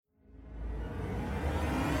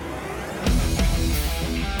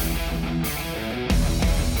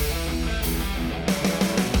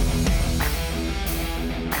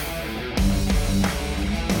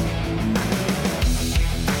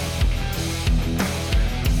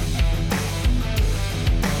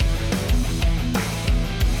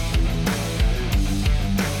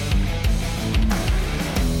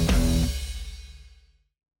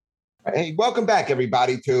Hey, welcome back,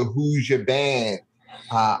 everybody, to Who's Your Band?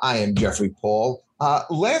 I am Jeffrey Paul.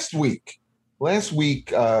 Last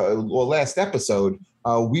episode,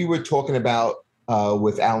 we were talking about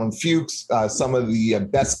with Alan Fuchs some of the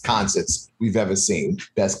best concerts we've ever seen,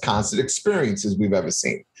 best concert experiences we've ever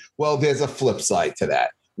seen. Well, there's a flip side to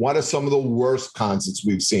that. What are some of the worst concerts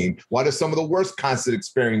we've seen? What are some of the worst concert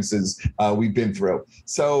experiences we've been through?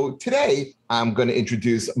 So today, I'm going to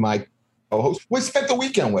introduce my co-host we spent the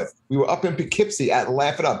weekend with. We were up in Poughkeepsie at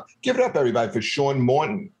Laugh It Up. Give it up, everybody, for Sean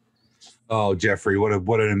Morton. Oh, Jeffrey, what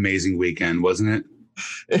an amazing weekend, wasn't it?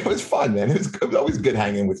 It was fun, man. It was always good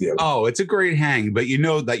hanging with you. Oh, it's a great hang, but you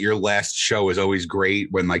know that your last show is always great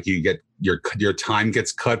when like you get your time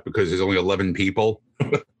gets cut because there's only 11 people.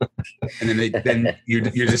 And then you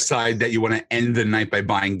decide that you want to end the night by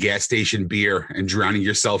buying gas station beer and drowning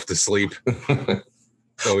yourself to sleep.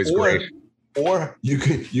 It's always great. Or you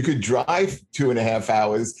could drive 2.5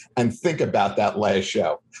 hours and think about that last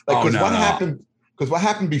show. What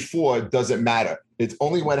happened before doesn't matter. It's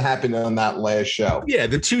only what happened on that last show. Yeah,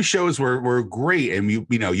 the two shows were great, and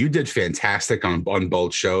you did fantastic on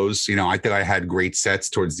both shows. I think I had great sets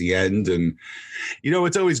towards the end, and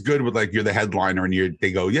it's always good with like you're the headliner and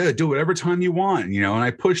they go, yeah, do whatever time you want, and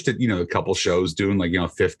I pushed it, a couple shows doing like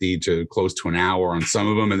 50 to close to an hour on some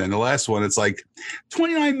of them, and then the last one it's like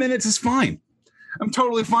 29 minutes is fine. I'm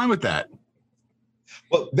totally fine with that.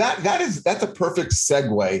 Well, that's a perfect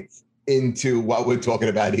segue into what we're talking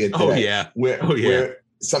about here today. Oh yeah. Where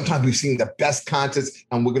sometimes we've seen the best concerts,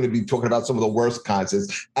 and we're going to be talking about some of the worst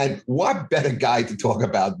concerts. And what better guy to talk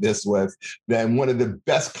about this with than one of the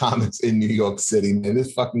best comics in New York City? And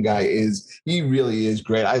this fucking guy he really is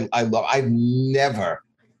great. I've never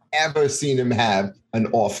ever seen him have an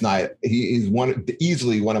off night. He is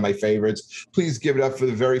easily one of my favorites. Please give it up for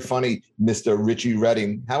the very funny Mr. Richie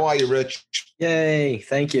Redding. How are you, Rich? Yay,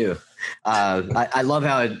 thank you. I love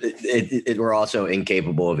how we're also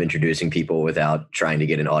incapable of introducing people without trying to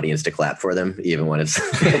get an audience to clap for them, even when it's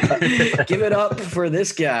give it up for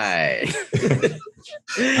this guy.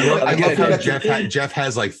 I love how Jeff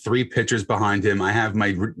has like 3 pictures behind him. I have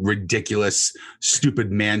my ridiculous,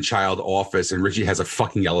 stupid man-child office, and Richie has a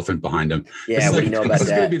fucking elephant behind him. Yeah, what do you know about that? This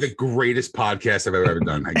is going to be the greatest podcast I've ever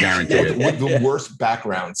done. I guarantee it. With the worst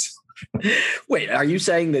backgrounds. Wait, are you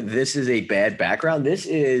saying that this is a bad background? This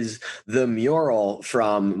is the mural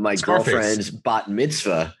from my girlfriend's bat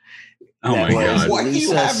mitzvah. Oh my God. Why do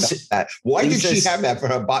you have that? Why did she have that for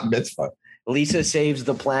her bat mitzvah? Lisa Saves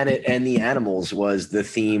the Planet and the Animals was the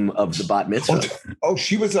theme of the bat mitzvah. Oh,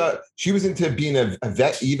 she was into being a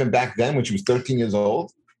vet even back then when she was 13 years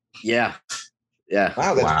old? Yeah. Yeah.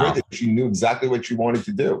 Wow, that's great that she knew exactly what she wanted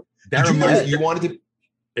to do.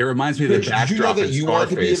 It reminds me of the backdrop. Did you know that you wanted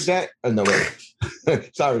to be a Scarface. vet? Oh, no,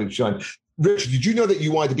 wait. Sorry, Sean. Rich, did you know that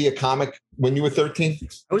you wanted to be a comic when you were 13?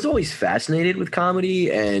 I was always fascinated with comedy,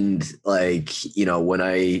 and when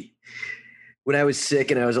I was sick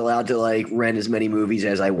and I was allowed to like rent as many movies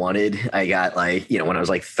as I wanted, I got when I was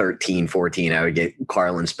like 13, 14, I would get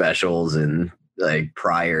Carlin specials and like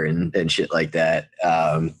Pryor and shit like that.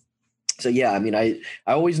 So yeah, I mean, I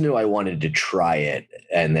always knew I wanted to try it.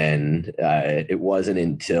 And then it wasn't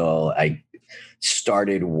until I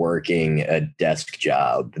started working a desk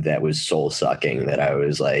job that was soul sucking that I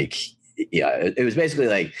was like, yeah, it was basically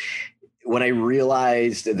like when I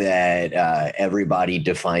realized that everybody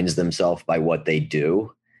defines themselves by what they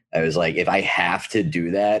do. I was like, if I have to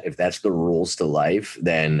do that, if that's the rules to life,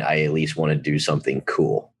 then I at least want to do something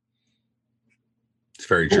cool. It's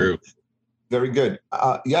very true. Very good.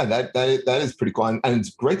 Yeah, that is pretty cool, and it's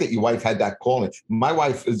great that your wife had that calling. My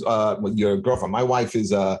wife is your girlfriend. My wife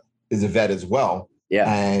is a vet as well.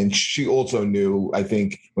 Yeah, and she also knew, I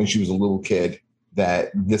think, when she was a little kid,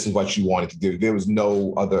 that this is what she wanted to do. There was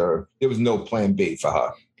no plan B for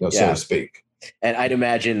her, so to speak. And I'd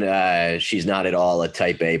imagine she's not at all a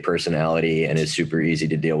type A personality and is super easy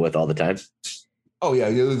to deal with all the time. Oh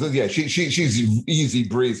yeah. She's easy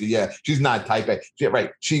breezy. Yeah, she's not type A. Yeah,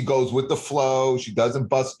 right. She goes with the flow. She doesn't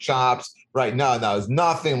bust chops. Right? No, it's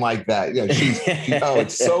nothing like that. Yeah,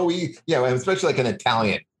 it's so easy. Yeah, and especially like an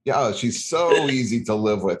Italian. Yeah, she's so easy to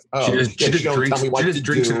live with. Oh, she just drinks in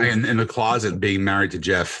the closet being married to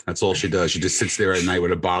Jeff. That's all she does. She just sits there at night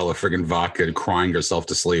with a bottle of friggin' vodka and crying herself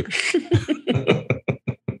to sleep.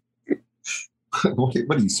 What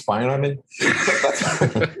are you spying on me?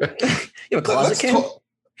 You have a closet cam?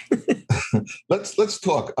 Let's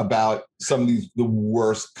talk about some of the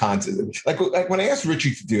worst concerts. Like when I asked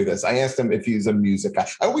Richie to do this, I asked him if he's a music guy.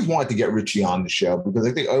 I always wanted to get Richie on the show because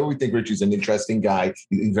I always think Richie's an interesting guy.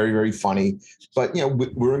 He's very, very funny. But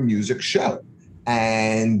we're a music show,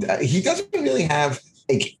 and he doesn't really have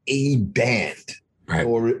like a band. Right.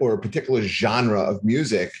 Or a particular genre of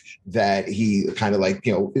music that he kind of like,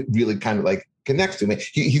 really kind of like connects to.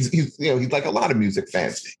 He's like a lot of music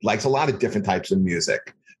fans. He likes a lot of different types of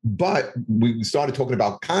music. But we started talking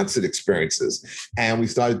about concert experiences, and he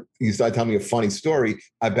started telling me a funny story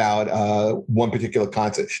about one particular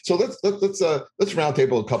concert. So let's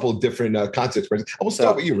roundtable a couple of different concert experiences. I will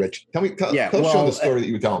start with you, Rich. Tell show the story that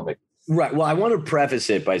you were telling me. Right. Well, I want to preface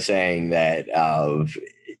it by saying that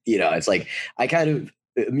it's like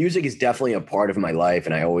music is definitely a part of my life,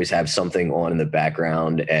 and I always have something on in the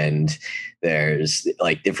background. And there's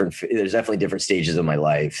definitely different stages of my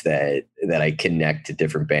life that I connect to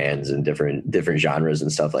different bands and different genres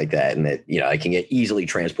and stuff like that. And that, I can get easily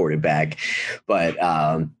transported back. But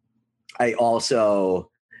I also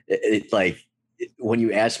when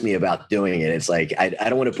you ask me about doing it, it's like, I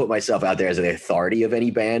don't want to put myself out there as an authority of any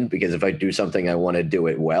band, because if I do something, I want to do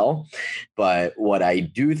it well. But what I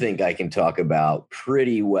do think I can talk about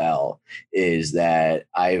pretty well is that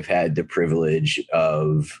I've had the privilege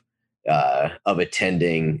of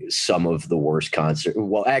attending some of the worst concert.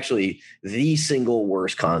 Well, actually the single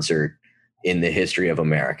worst concert in the history of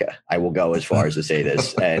America. I will go as far as to say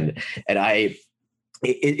this. And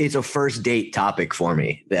it's a first date topic for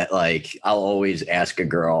me that, like, I'll always ask a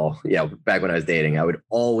girl, back when I was dating, I would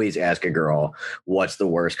always ask a girl what's the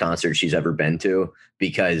worst concert she's ever been to,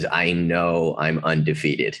 because I know I'm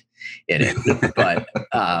undefeated in it.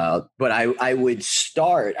 But I would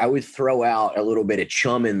throw out a little bit of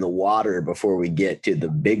chum in the water before we get to the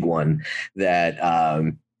big one, that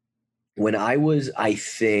when I was, I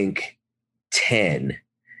think, 10,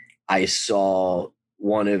 I saw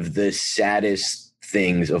one of the saddest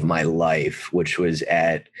things of my life, which was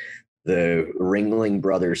at the Ringling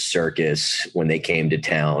Brothers Circus when they came to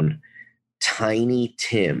town. Tiny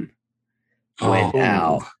Tim went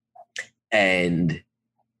out and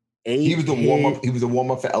ate. He was the warm up. He was the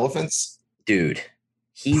warm up for Elephants. Dude,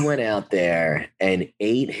 he went out there and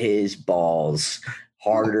ate his balls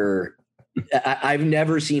harder. I've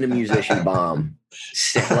never seen a musician bomb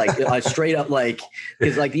like straight up, like,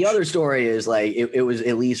 because like the other story is like it was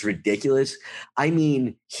at least ridiculous. I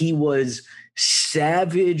mean, he was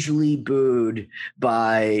savagely booed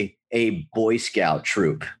by a Boy Scout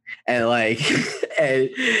troop, and like and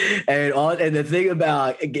the thing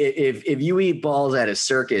about, if you eat balls at a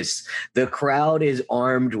circus, the crowd is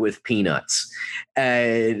armed with peanuts,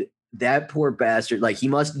 and that poor bastard, like, he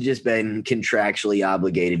must have just been contractually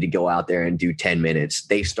obligated to go out there and do 10 minutes.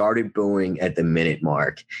 They started booing at the minute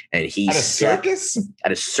mark, and he at a circus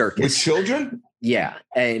with children. Yeah,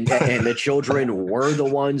 and the children were the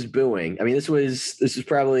ones booing. I mean, this was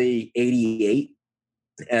probably 88.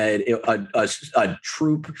 And a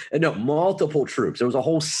troop, no, multiple troops. There was a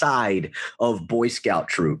whole side of Boy Scout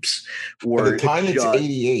troops. By the time it's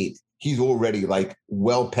 88. He's already like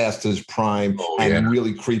well past his prime and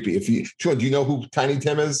really creepy. Do you know who Tiny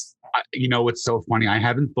Tim is? What's so funny? I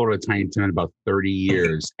haven't thought of Tiny Tim in about 30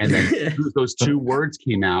 years. And then those two words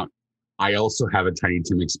came out. I also have a Tiny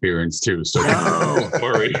Tim experience too. So don't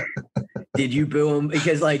worry. Did you boo him?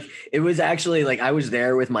 Because like, it was actually like, I was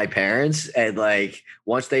there with my parents, and like,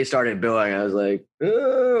 once they started booing, I was like,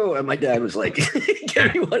 oh, and my dad was like,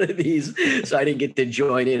 give me one of these. So I didn't get to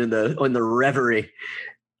join in on the reverie.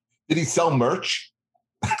 Did he sell merch?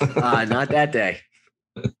 Not that day.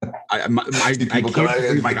 I had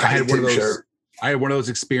one of those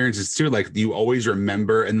experiences too. Like, you always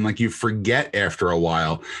remember, and like, you forget after a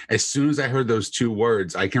while. As soon as I heard those two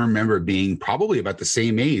words, I can remember being probably about the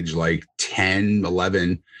same age, like 10,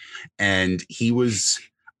 11. And he was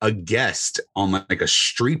a guest on like a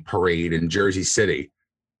street parade in Jersey City.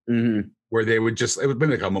 Mm-hmm. Where they would it would be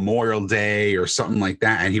like a Memorial Day or something like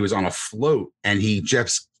that. And he was on a float, and he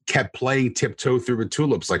just kept playing Tiptoe Through the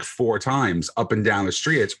Tulips like 4 times up and down the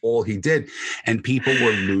street. It's all he did. And people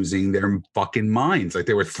were losing their fucking minds. Like,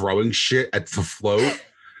 they were throwing shit at the float.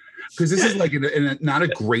 Because this is like in a not a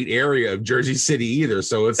great area of Jersey City either.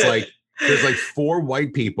 So it's like, there's like 4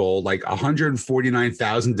 white people, like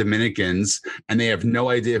 149,000 Dominicans, and they have no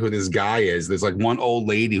idea who this guy is. There's like one old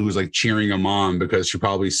lady who's like cheering him on because she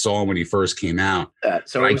probably saw him when he first came out.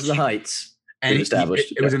 So it was the Heights. And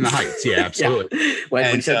it was in the Heights. Yeah, absolutely. Yeah.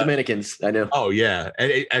 When we said Dominicans, I know. Oh, yeah.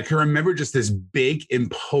 And I can remember just this big,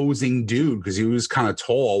 imposing dude, because he was kind of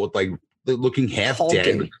tall with like looking half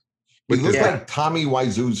dead. He looked like Tommy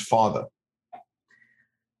Wiseau's father.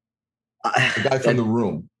 The guy from The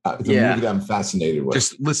Room. It's a movie that I'm fascinated with.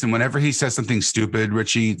 Just listen, whenever he says something stupid,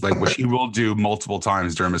 Richie, like what he will do multiple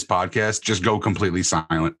times during his podcast, just go completely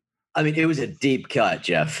silent. I mean, it was a deep cut,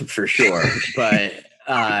 Jeff, for sure. But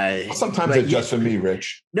Sometimes they're just for me,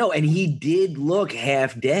 Rich. No, and he did look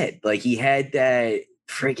half dead. Like he had that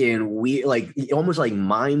freaking weird, like almost like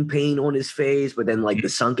mime pain on his face, but then like the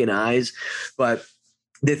sunken eyes. But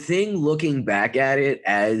the thing, looking back at it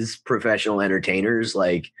as professional entertainers,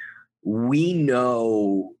 like we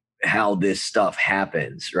know how this stuff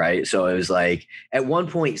happens, right? So it was like at one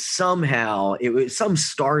point somehow it was some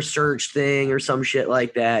Star Search thing or some shit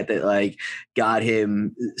like that like got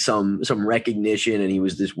him some recognition, and he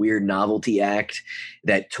was this weird novelty act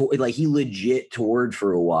that like he legit toured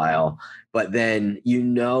for a while, but then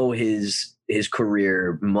his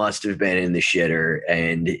career must have been in the shitter,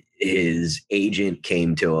 and his agent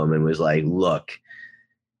came to him and was like, "Look,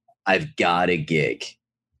 I've got a gig.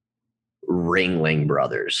 Ringling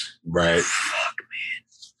Brothers." Right. Fuck, man.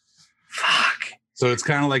 Fuck. So it's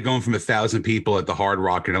kind of like going from 1,000 people at the Hard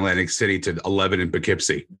Rock in Atlantic City to 11 in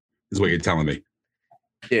Poughkeepsie, is what you're telling me.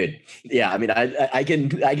 Dude, yeah. I mean, I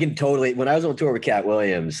can totally. When I was on tour with Cat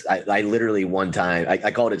Williams, I literally one time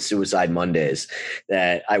I called it Suicide Mondays.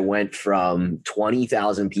 That I went from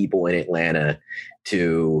 20,000 people in Atlanta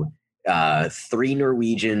to 3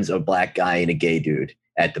 Norwegians, a black guy, and a gay dude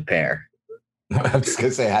at the Pair. I was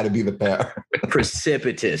gonna say, how to be the Pair.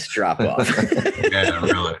 Precipitous drop off. Yeah,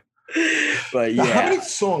 really. But yeah, how many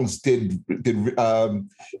songs did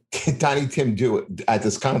Tiny Tim do at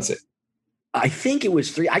this concert? I think it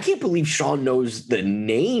was 3. I can't believe Sean knows the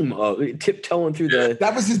name of Tiptoeing Through the.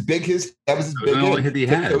 That was his big hit. Tiptoe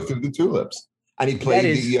Through the Tulips, and he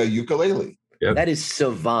played the ukulele. Yep. That is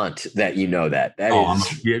savant that you know that.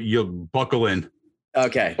 You'll buckle in.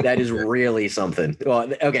 Okay, that is really something.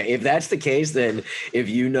 Well, okay, if that's the case, then if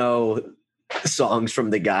you know songs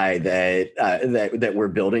from the guy that we're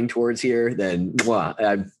building towards here, then wow,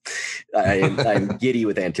 I'm giddy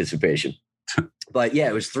with anticipation. But yeah,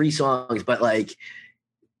 it was 3 songs. But like,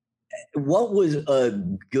 what was a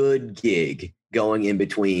good gig going in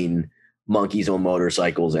between Monkeys on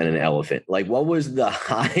Motorcycles and an Elephant? Like, what was the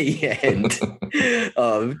high end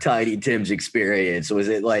of Tiny Tim's experience? Was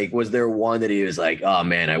it like, was there one that he was like, oh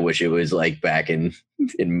man, I wish it was like back in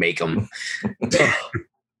Macomb? Oh,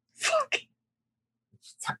 fuck.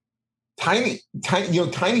 Tiny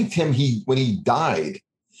Tim, when he died,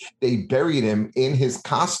 they buried him in his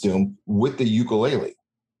costume with the ukulele.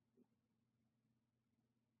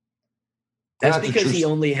 That's because he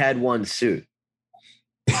only had one suit.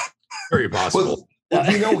 Very possible. That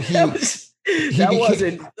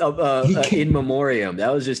wasn't in memoriam.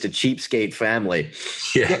 That was just a cheapskate family.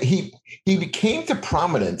 Yeah, he became to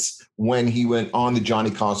prominence when he went on the Johnny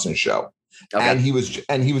Carson show. Okay. And he was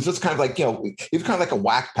just kind of like, he was kind of like a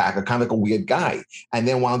whack packer, kind of like a weird guy, and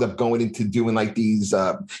then wound up going into doing like these.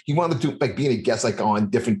 He wound up doing like being a guest like on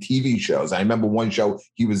different TV shows. I remember one show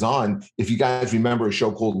he was on. If you guys remember, a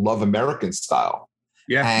show called Love American Style.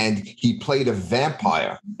 Yeah, and he played a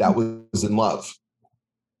vampire that was in love.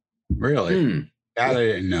 Really? That I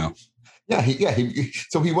didn't know. Yeah,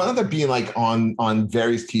 so he wound up being like on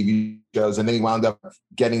various TV shows, and then he wound up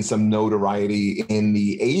getting some notoriety in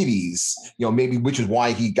the 80s, maybe, which is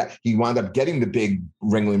why he wound up getting the big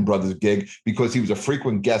Ringling Brothers gig, because he was a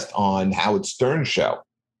frequent guest on Howard Stern's show.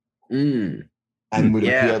 And would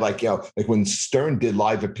appear like when Stern did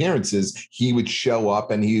live appearances, he would show up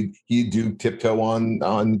and he'd do Tiptoe on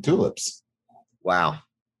the Tulips. Wow.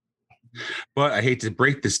 But I hate to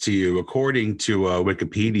break this to you. According to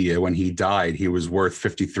Wikipedia, when he died, he was worth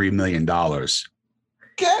 $53 million.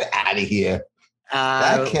 Get out of here.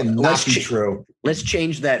 That cannot be true. Let's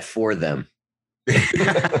change that for them.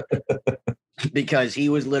 Because he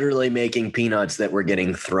was literally making peanuts that were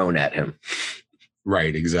getting thrown at him.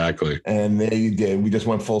 Right, exactly. And there you did. We just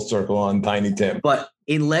went full circle on Tiny Tim. But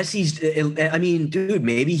unless dude,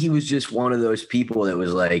 maybe he was just one of those people that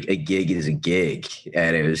was like, a gig is a gig.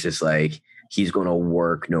 And it was just like, he's going to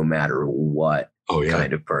work no matter what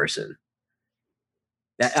kind of person.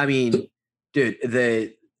 Dude,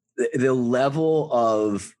 the level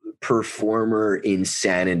of performer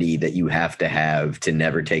insanity that you have to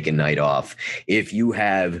never take a night off. If you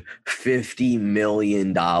have $50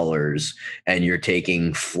 million and you're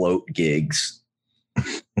taking float gigs.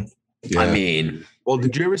 Well,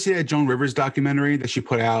 did you ever see that Joan Rivers documentary that she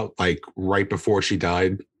put out like right before she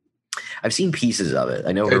died? I've seen pieces of it.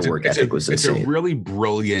 I know her work ethic was insane. It's a really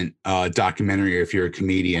brilliant documentary if you're a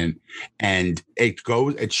comedian, and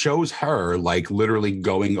it shows her like literally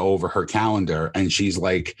going over her calendar, and she's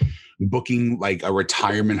like booking like a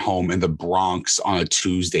retirement home in the Bronx on a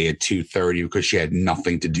Tuesday at 2:30 because she had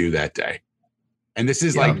nothing to do that day. And this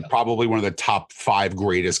is like probably one of the top 5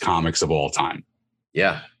 greatest comics of all time.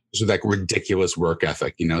 Yeah. So like ridiculous work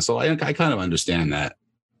ethic, So I kind of understand that.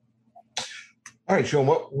 All right, Sean,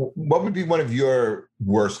 what would be one of your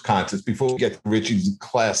worst concerts before we get to Richie's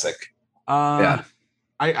classic? Yeah.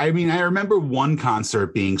 I mean, I remember one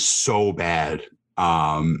concert being so bad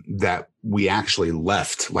that we actually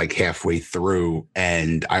left like halfway through,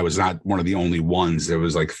 and I was not one of the only ones. There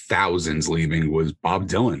was like thousands leaving. Was Bob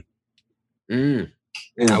Dylan. Mm.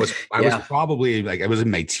 I was probably like, I was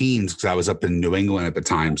in my teens because I was up in New England at the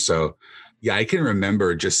time. So yeah, I can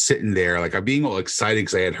remember just sitting there, like I'm being all excited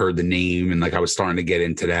because I had heard the name and like I was starting to get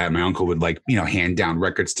into that. My uncle would like, hand down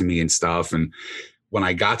records to me and stuff. And when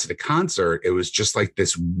I got to the concert, it was just like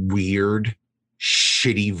this weird,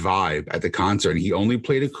 shitty vibe at the concert. And he only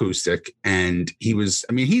played acoustic, and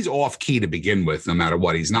he's off key to begin with, no matter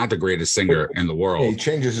what. He's not the greatest singer in the world. Yeah, he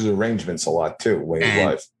changes his arrangements a lot too when he's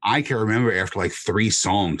live. I can remember after like 3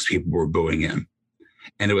 songs, people were booing him.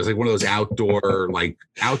 And it was like one of those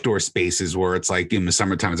outdoor spaces where it's like in the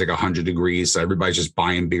summertime, it's like 100 degrees. So everybody's just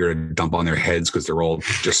buying beer to dump on their heads because they're all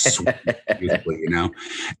just sweet,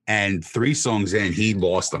 And 3 songs in, he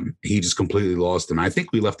lost them. He just completely lost them. I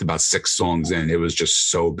think we left about 6 songs in. It was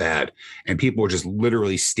just so bad. And people were just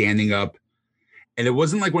literally standing up. And it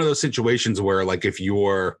wasn't like one of those situations where like if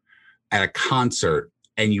you're at a concert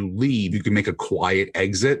and you leave, you can make a quiet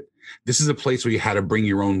exit. This is a place where you had to bring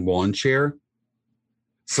your own lawn chair.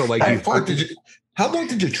 So like, how long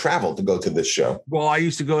did you travel to go to this show? Well, I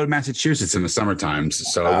used to go to Massachusetts in the summer times,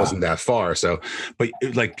 so it wasn't that far. So, but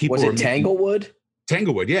like people, was it Tanglewood?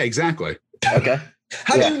 Tanglewood, yeah, exactly. Okay.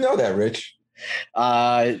 How do you know that, Rich?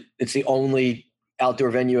 It's the only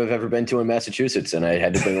outdoor venue I've ever been to in Massachusetts, and I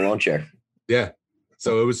had to bring a lawn chair. Yeah.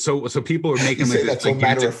 So it was so people were making you say that so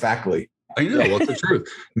matter of factly. I know. What's the truth?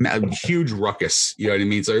 Huge ruckus. You know what I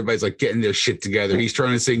mean? So everybody's like getting their shit together. He's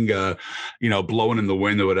trying to sing, Blowing in the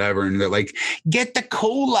Wind or whatever. And they're like, get the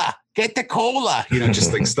cola,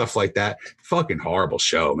 just like stuff like that. Fucking horrible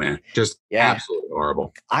show, man. Just absolutely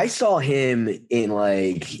horrible. I saw him in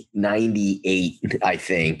like 98, I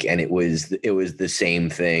think. And it was the same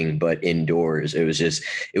thing, but indoors. It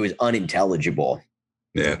was unintelligible.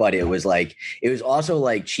 Yeah. But it was also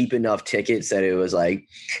like cheap enough tickets that it was like,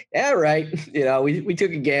 yeah, right. We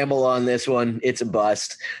took a gamble on this one. It's a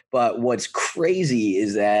bust. But what's crazy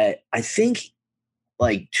is that I think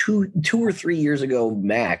like two or 3 years ago,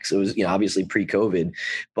 max, it was, obviously pre-COVID,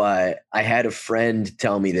 but I had a friend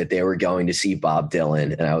tell me that they were going to see Bob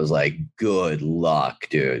Dylan. And I was like, good luck,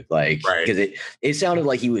 dude. Like, because it sounded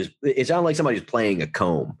like somebody was playing a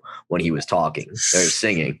comb when he was talking or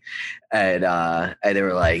singing. And they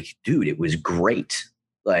were like, dude, it was great.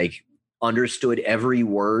 Like, understood every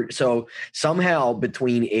word. So somehow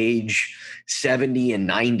between age 70 and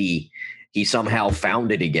 90, he somehow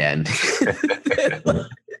found it again.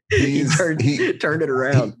 he turned it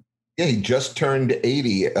around. He just turned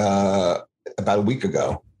 80 about a week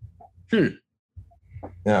ago.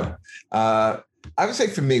 Yeah. I would say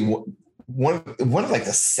for me, one of like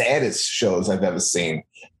the saddest shows I've ever seen.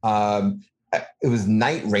 It was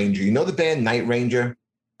Night Ranger. You know the band Night Ranger?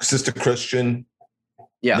 Sister Christian?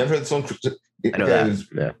 Yeah. Never heard the song? I know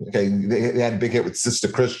that. Okay, they had a big hit with Sister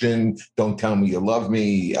Christian, Don't Tell Me You Love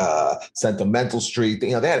Me, Sentimental Street.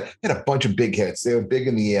 They had a bunch of big hits. They were big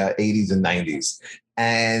in the 80s and 90s.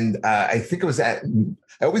 And I think it was I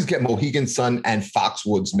always get Mohegan Sun and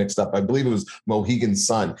Foxwoods mixed up. I believe it was Mohegan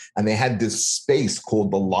Sun. And they had this space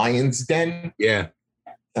called the Lion's Den. Yeah.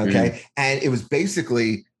 Okay. And it was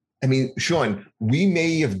basically, Sean, we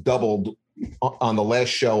may have doubled on the last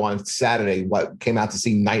show on Saturday, what came out to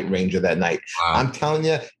see Night Ranger that night. Wow. I'm telling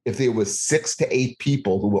you, if there was 6 to 8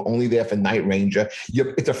 people who were only there for Night Ranger,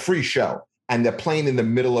 it's a free show. And they're playing in the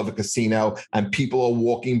middle of a casino, and people are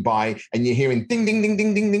walking by, and you're hearing ding, ding, ding,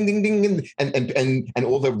 ding, ding, ding, ding, ding, and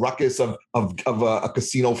all the ruckus of a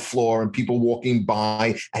casino floor, and people walking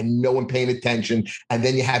by, and no one paying attention. And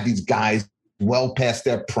then you have these guys well past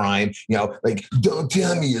their prime, like, don't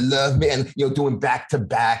tell me you love me, and doing back to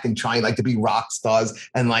back and trying like to be rock stars,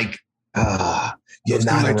 and like, you're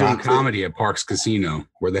not like doing comedy at Parks Casino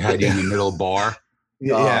where they had you in the middle bar.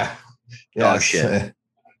 Yeah. Oh shit.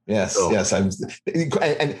 Yes. And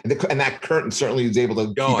that curtain certainly is able to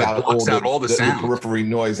keep out all the sound, the periphery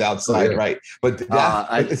noise outside, right? But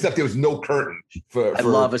except there was no curtain for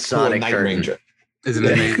love a Sonic Night curtain. Ranger. Isn't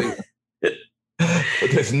it amazing? But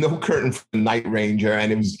there's no curtain for Night Ranger,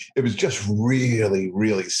 and it was just really,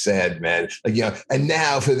 really sad, man. Like, and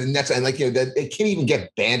now for the next, and like, that they can't even get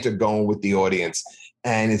banter going with the audience,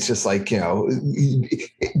 and it's just like, you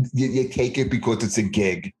take it because it's a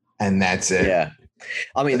gig, and that's it. Yeah,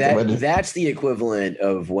 that's the equivalent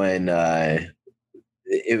of when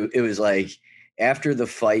it was like after the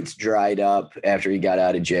fights dried up, after he got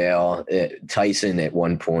out of jail, Tyson at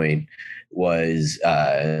one point was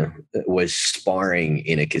sparring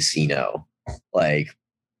in a casino, like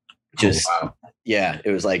just. Oh, wow. Yeah, it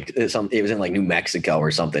was like it was in like New Mexico or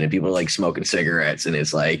something, and people were like smoking cigarettes, and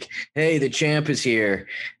it's like, hey, the champ is here,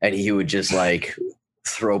 and he would just like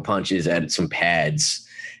throw punches at some pads.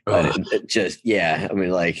 But it just, yeah, I mean,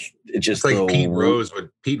 like it just it's like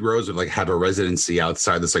Pete Rose would like have a residency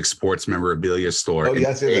outside this like sports memorabilia store. Oh,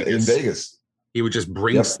 yes, in Vegas. He would just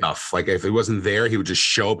bring stuff. Like if it wasn't there, he would just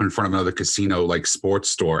show up in front of another casino, like sports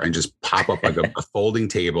store, and just pop up like a folding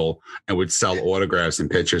table and would sell autographs and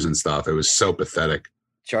pictures and stuff. It was so pathetic.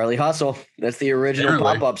 Charlie Hustle. That's the original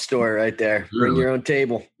pop-up store right there. Bring your own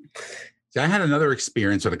table. See, I had another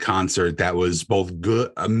experience with a concert that was both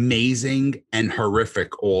good, amazing, and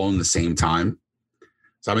horrific all in the same time.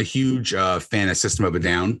 So I'm a huge fan of System of a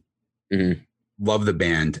Down. Mm-hmm. Love the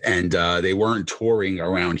band, and they weren't touring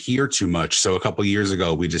around here too much. So a couple of years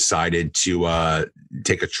ago, we decided to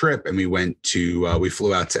take a trip, and we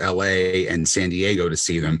flew out to LA and San Diego to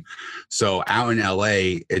see them. So out in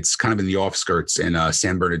LA, it's kind of in the offskirts in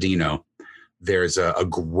San Bernardino. There's a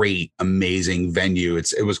great, amazing venue.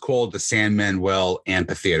 It was called the San Manuel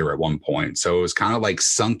Amphitheater at one point. So it was kind of like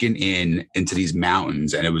sunken into these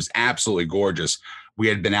mountains, and it was absolutely gorgeous. We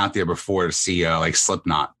had been out there before to see like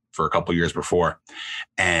Slipknot for a couple of years before.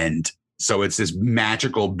 And so it's this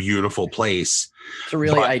magical, beautiful place. It's a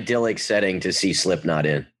really idyllic setting to see Slipknot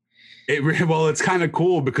in. Well, it's kind of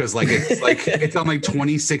cool because it's on like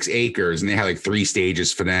 26 acres and they had like 3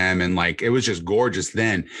 stages for them. And like, it was just gorgeous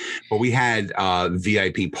then, but we had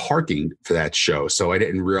VIP parking for that show. So I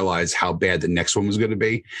didn't realize how bad the next one was going to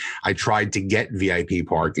be. I tried to get VIP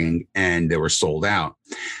parking and they were sold out.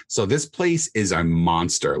 So this place is a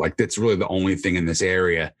monster. Like that's really the only thing in this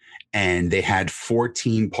area. And they had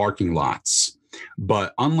 14 parking lots.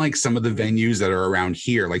 But unlike some of the venues that are around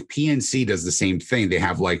here, like PNC does the same thing. They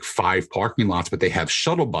have like 5 parking lots, but they have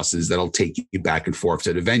shuttle buses that'll take you back and forth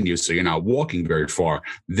to the venue. So you're not walking very far.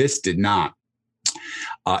 This did not.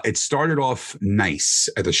 It started off nice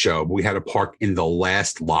at the show, but we had to park in the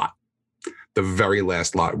last lot, the very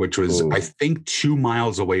last lot, which was, I think, 2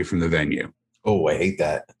 miles away from the venue. Oh, I hate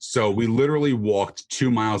that. So we literally walked 2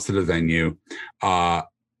 miles to the venue.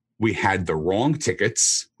 We had the wrong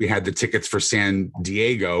tickets. We had the tickets for San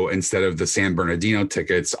Diego instead of the San Bernardino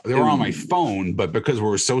tickets. They were on my phone, but because we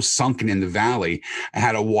were so sunken in the valley, I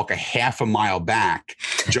had to walk a half a mile back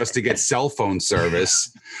just to get cell phone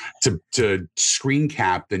service to screen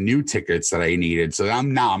cap the new tickets that I needed. So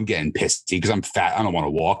I'm getting pissy because I'm fat. I don't want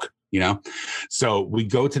to walk, So we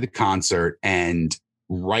go to the concert, and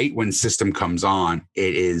right when System comes on,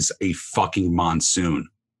 it is a fucking monsoon.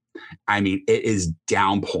 I mean, it is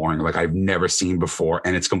downpouring like I've never seen before,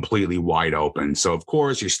 and it's completely wide open. So, of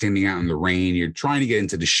course, you're standing out in the rain. You're trying to get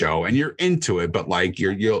into the show, and you're into it, but like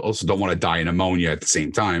you also don't want to die of pneumonia at the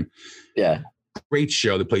same time. Yeah. Great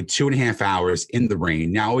show. They played 2.5 hours in the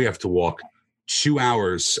rain. Now we have to walk 2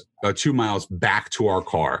 miles back to our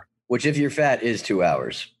car. Which, if you're fat, is 2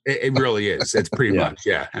 hours. It really is. It's pretty much,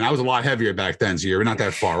 yeah. And I was a lot heavier back then, so you're not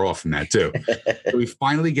that far off from that, too. So we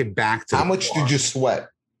finally get back to How much did you sweat?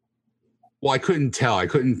 Well, I couldn't tell. I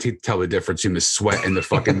couldn't tell the difference between the sweat and the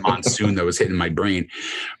fucking monsoon that was hitting my brain.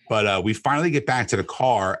 But we finally get back to the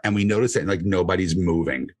car, and we notice that like nobody's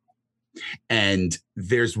moving. And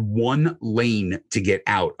there's one lane to get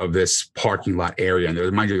out of this parking lot area. And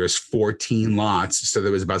there's 14 lots. So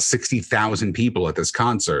there was about 60,000 people at this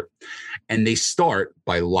concert. And they start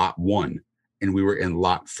by lot 1. And we were in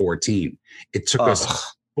lot 14. It took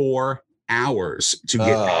us 4 hours to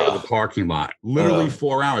get out of the parking lot. Literally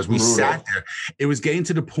 4 hours. We sat there. It was getting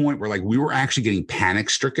to the point where like we were actually getting panic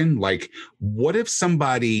stricken. Like, what if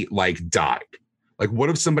somebody like died? Like, what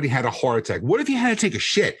if somebody had a heart attack? What if you had to take a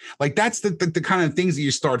shit? Like, that's the kind of things that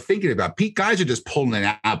you start thinking about. Guys are just pulling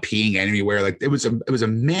it out, peeing anywhere. Like, it was a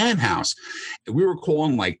madhouse. We were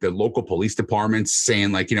calling like the local police departments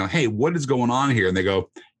saying like, hey, what is going on here? And they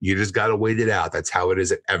go, you just got to wait it out. That's how it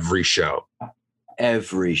is at every show.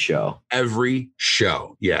 Every show.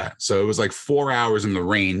 Yeah. So it was like 4 hours in the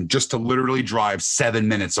rain just to literally drive 7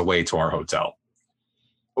 minutes away to our hotel.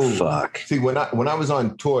 Oh, fuck. See, when I was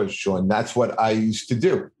on tour, Sean, that's what I used to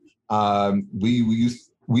do. We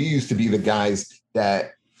used to be the guys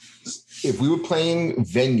that if we were playing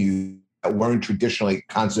venues that weren't traditionally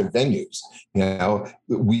concert venues,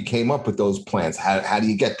 we came up with those plans. How do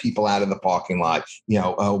you get people out of the parking lot?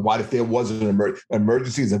 What if there was an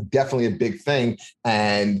emergency? Is definitely a big thing.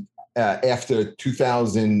 And after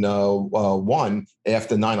 2001,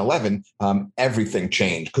 after 9/11, everything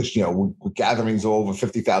changed because, with gatherings of over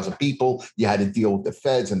 50,000 people, you had to deal with the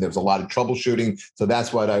feds and there was a lot of troubleshooting. So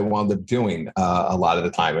that's what I wound up doing a lot of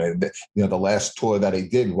the time. And, the last tour that I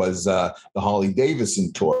did was the Harley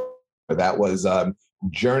Davidson tour. That was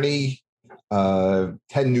Journey,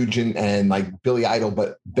 Ted Nugent, and like Billy Idol,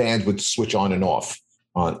 but bands would switch on and off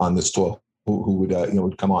on this tour. Who would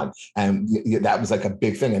would come on, and that was like a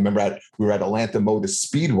big thing. I remember we were at Atlanta Motor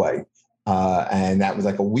Speedway, and that was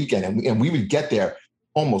like a weekend, and we would get there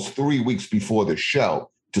almost 3 weeks before the show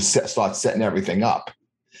to start setting everything up.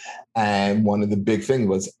 And one of the big things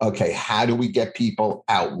was, okay, how do we get people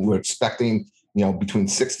out? We're expecting between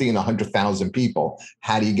 60 and 100,000 people.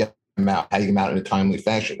 How do you get them out? How do you get them out in a timely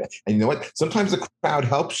fashion? And you know what? Sometimes the crowd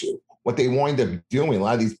helps you. What they wind up doing, a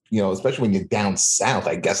lot of these, especially when you're down south,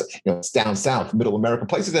 I guess, it's down south, middle America,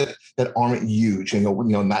 places that aren't huge,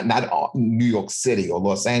 not New York City or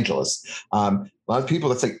Los Angeles. A lot of people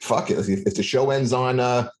that's like, fuck it. If the show ends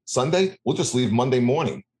on Sunday, we'll just leave Monday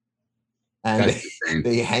morning. And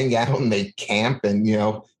they hang out and they camp, and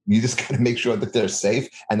you just got to make sure that they're safe.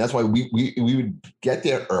 And that's why we would get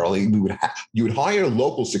there early. You would hire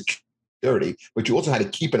local security, but you also had to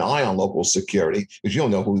keep an eye on local security because you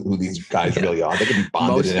don't know who these guys really are. They could be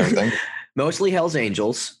bonded and everything. Mostly Hell's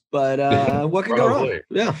Angels, but what could go wrong?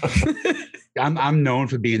 Yeah. I'm known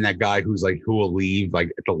for being that guy who will leave like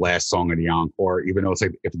at the last song of the encore, even though it's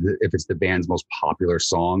like if it's the band's most popular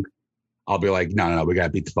song, I'll be like, no, we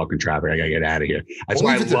gotta beat the fucking traffic. I gotta get out of here. That's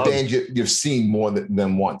why it's a band you've seen more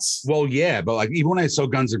than once. Well, yeah, but like even when I saw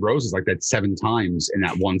Guns N' Roses like that 7 times in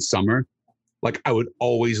that one summer, like I would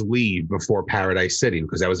always leave before Paradise City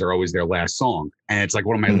because that was always their last song. And it's like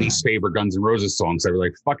one of my least favorite Guns N' Roses songs. I was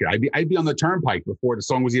like, fuck it. I'd be on the turnpike before the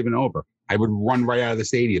song was even over. I would run right out of the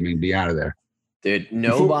stadium and be out of there. Dude,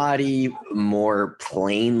 nobody more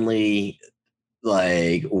plainly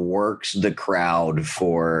like works the crowd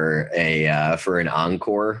for an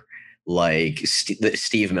encore like the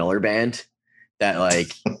Steve Miller Band. That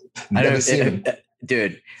like I don't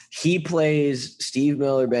dude, he plays Steve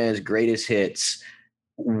Miller Band's greatest hits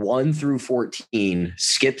 1 through 14.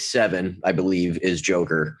 Skip 7, I believe, is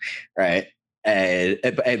Joker, right? And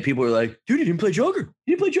people are like, dude, he didn't play Joker.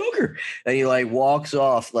 He didn't play Joker. And he like walks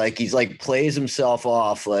off, like he's like plays himself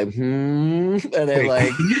off, like, And they're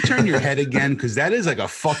like, can you turn your head again? Because that is like a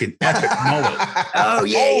fucking epic mullet. Oh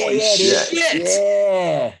yeah, shit.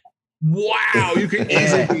 Yeah. Wow, you can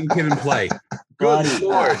easily be in Kid and Play. Good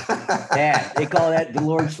Lord. Yeah, they call that the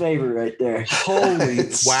Lord's favor right there. Holy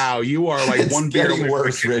wow, you are like one beer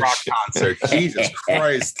worse rock concert. Jesus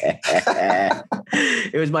Christ.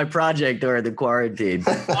 It was my project during the quarantine.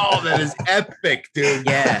 Oh, that is epic, dude.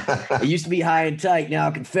 Yeah. It used to be high and tight. Now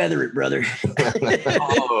I can feather it, brother. It's like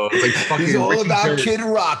fucking it's all Richie about Dirt. Kid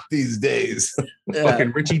Rock these days.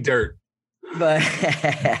 Fucking Richie Dirt. But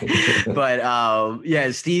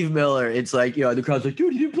yeah, Steve Miller, it's like, the crowd's like,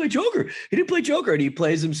 dude, he didn't play Joker. He didn't play Joker. And he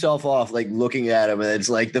plays himself off, like looking at him. And it's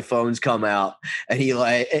like the phones come out and he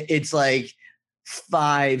like, it's like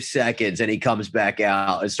 5 seconds and he comes back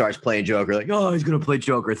out and starts playing Joker. Like, oh, he's going to play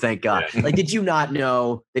Joker. Thank God. Yeah. Like, did you not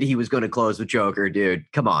know that he was going to close with Joker, dude?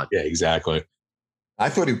 Come on. Yeah, exactly. I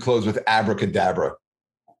thought he'd close with Abracadabra.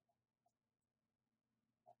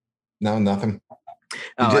 No, nothing.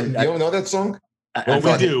 You don't know that song? Well,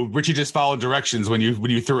 we do. Richie just followed directions when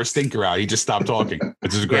you threw a stinker out. He just stopped talking,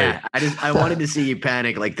 which is great. Yeah, I wanted to see you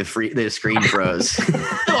panic like the screen froze.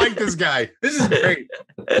 I like this guy. This is great.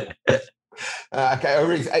 I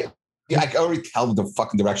already tell the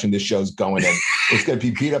fucking direction this show's going in. It's going to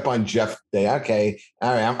be beat up on Jeff Day. Okay,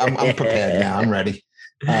 all right, I'm prepared now. I'm ready.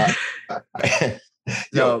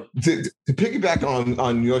 To piggyback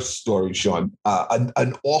on your story, Sean,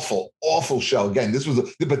 an awful show. Again, this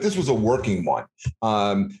was a working one.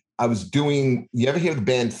 I was doing. You ever hear the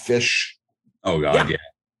band Fish? Oh God, yeah.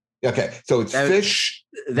 Okay, so it's Fish.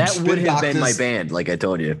 That would have been my band, like I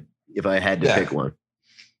told you, if I had to pick one.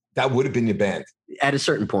 That would have been your band at a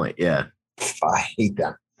certain point. Yeah, I hate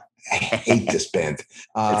them. I hate this band.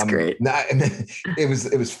 That's great. It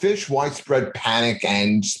was Fish, Widespread Panic,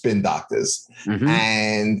 and Spin Doctors. Mm-hmm.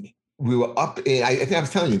 And we were up in, I think I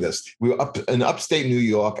was telling you this, we were up in upstate New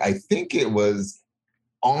York. I think it was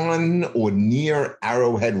on or near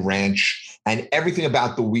Arrowhead Ranch, and everything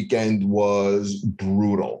about the weekend was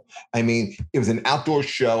brutal. I mean, it was an outdoor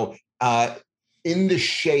show. In the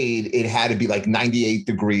shade, it had to be like 98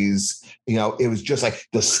 degrees. It was just like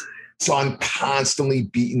the sun constantly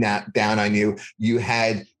beating that down on you. You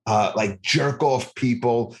had like jerk off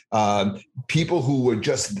people, people who were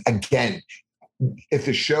just, again, if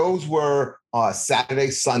the shows were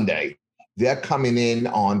Saturday, Sunday, they're coming in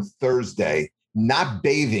on Thursday, not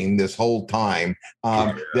bathing this whole time.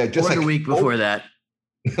 They're just or the week before that.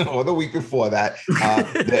 Or the week before that.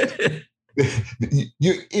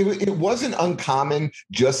 It wasn't uncommon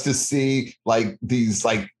just to see like these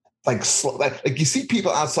like you see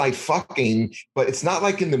people outside fucking, but it's not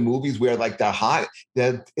like in the movies where like they're hot.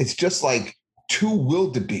 That it's just like two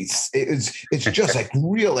wildebeests. It's just like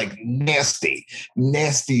real like nasty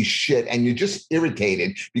shit, and you're just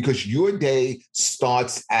irritated because your day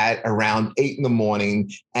starts at around 8 a.m.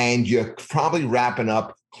 and you're probably wrapping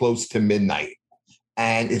up close to midnight.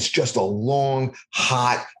 And it's just a long,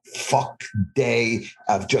 hot fuck day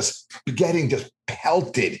of just getting just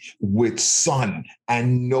pelted with sun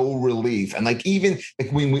and no relief. And like even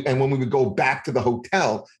like when we would go back to the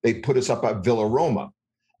hotel, they put us up at Villa Roma.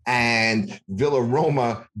 And Villa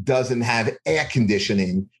Roma doesn't have air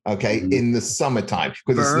conditioning, in the summertime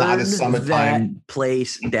because it's not a summertime. That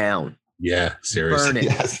place down. Yeah, seriously. Burn it.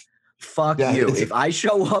 Yes. Fuck you. If I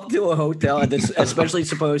show up to a hotel that's especially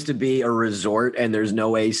supposed to be a resort and there's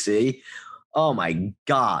no AC, oh my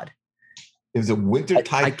God. It was a winter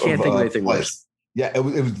type. I can't think of anything place. worse. Yeah,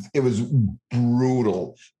 it was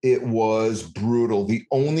brutal. It was brutal.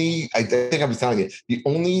 I think I was telling you, the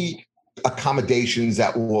only accommodations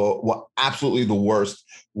that were absolutely the worst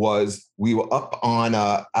was we were up on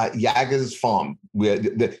Jager's Farm, where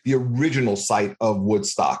the original site of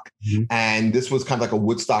Woodstock. Mm-hmm. And this was kind of like a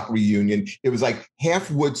Woodstock reunion. It was like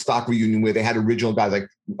half Woodstock reunion where they had original guys like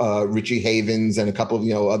Richie Havens and a couple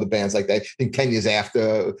of other bands like that. I think 10 Years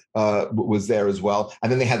After was there as well.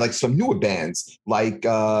 And then they had like some newer bands like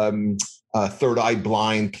Third Eye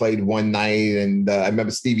Blind played one night, and I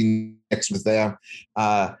remember Stevie Nicks was there.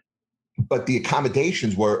 But the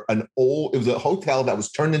accommodations were it was a hotel that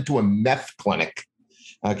was turned into a meth clinic.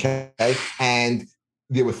 Okay. And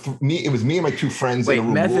there were it was me and my two friends. Wait, in a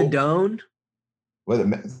room. methadone?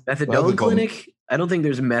 Methadone clinic? I don't think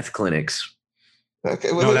there's meth clinics.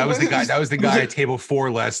 Okay. Well, no, that was the guy. That was the guy at table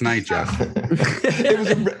 4 last night, Jeff.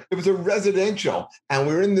 It was a residential, and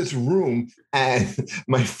we're in this room, and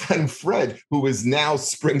my friend Fred, who is now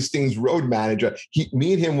Springsteen's road manager,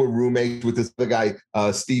 me and him were roommates with this other guy,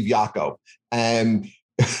 Steve Yako, and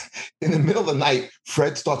in the middle of the night,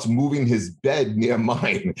 Fred starts moving his bed near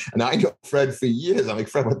mine. And I know Fred for years. I'm like,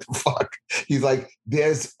 Fred, what the fuck? He's like,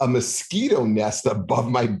 there's a mosquito nest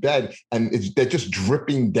above my bed, and they're just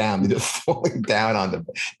dripping down. They're just falling down on them.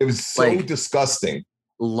 It was so disgusting.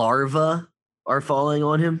 Larvae are falling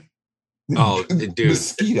on him? Oh, dude.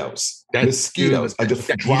 Mosquitoes are just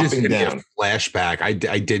dropping down. Flashback.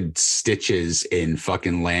 I did stitches in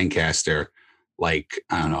fucking Lancaster, like,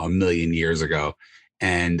 I don't know, 1,000,000 years ago.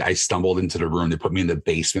 And I stumbled into the room. They put me in the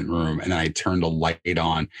basement room, and I turned a light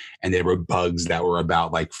on, and there were bugs that were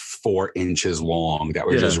about like 4 inches long that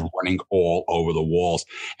were just running all over the walls.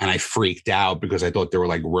 And I freaked out because I thought they were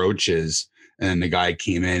like roaches. And the guy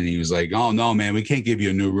came in and he was like, "Oh no, man, we can't give you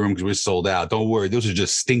a new room because we're sold out. Don't worry, those are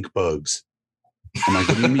just stink bugs." I'm like,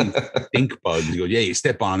 "What do you mean stink bugs?" He goes, "Yeah, you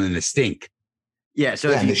step on them and they stink." Yeah, so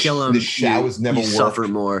if you kill them, the showers never suffer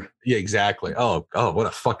more. Yeah, exactly. Oh, what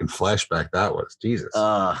a fucking flashback that was. Jesus.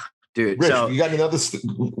 Dude. Rich, so you got another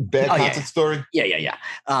bad concert story? Yeah.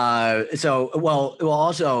 So,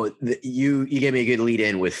 also you gave me a good lead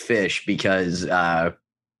in with Fish because I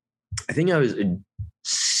think I was a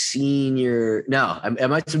senior. No, I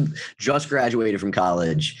might have just graduated from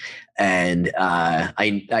college. And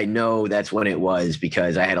I know that's when it was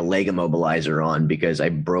because I had a leg immobilizer on because I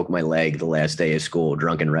broke my leg the last day of school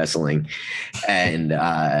drunken wrestling. And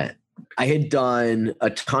I had done a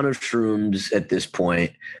ton of shrooms at this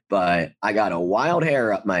point, but I got a wild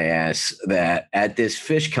hair up my ass that at this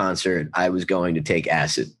Fish concert, I was going to take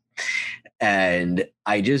acid. And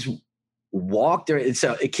I just walked around.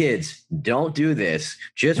 So kids, don't do this.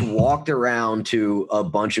 Just walked around to a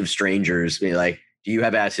bunch of strangers, be like, "Do you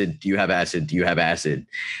have acid? Do you have acid? Do you have acid?"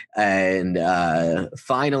 And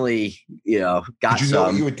finally, got some. Did you know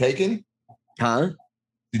what you were taking? Huh?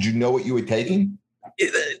 Did you know what you were taking?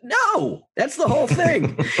 No, that's the whole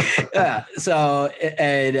thing. I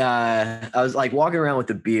was like walking around with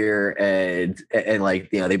the beer and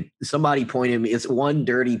like, somebody pointed me. It's one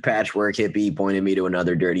dirty patchwork hippie pointed me to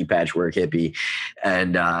another dirty patchwork hippie.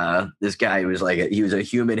 And this guy was like, he was a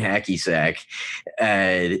human hacky sack.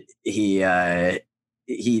 And he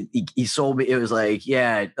sold me. It was like,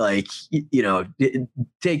 yeah, like,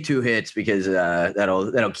 take 2 hits because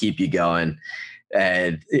that'll keep you going.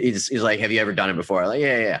 And he's like, "Have you ever done it before?" I'm like,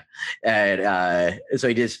 yeah. And so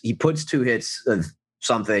he puts 2 hits of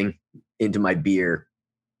something into my beer.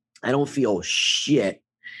 I don't feel shit.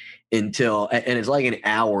 until, and it's like an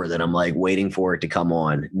hour that I'm like waiting for it to come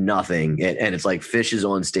on, nothing. And it's like Fish is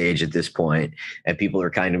on stage at this point, and people are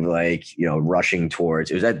kind of like, rushing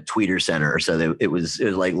towards, it was at Tweeter Center. So it was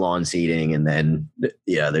like lawn seating. And then,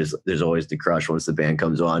 there's always the crush once the band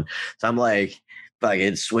comes on. So I'm like,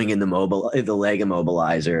 fucking swinging the leg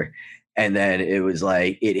immobilizer. And then it was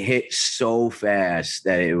like, it hit so fast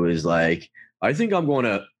that it was like, I think I'm going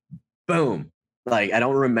to boom. Like, I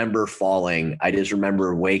don't remember falling. I just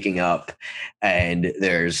remember waking up and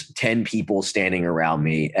there's 10 people standing around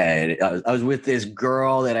me. And I was with this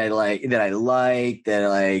girl that I liked,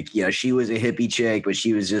 she was a hippie chick, but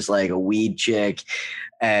she was just like a weed chick.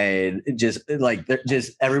 And just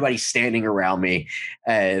everybody standing around me,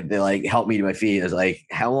 and they like helped me to my feet. I was like,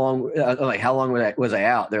 how long was I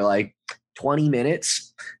out? They're like 20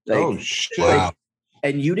 minutes. Like, oh shit. Wow.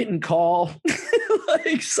 And you didn't call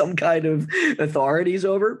like some kind of authorities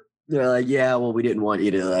over? They're like, yeah, well, we didn't want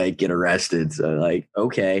you to like get arrested. So like,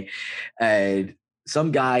 okay. And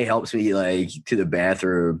some guy helps me like to the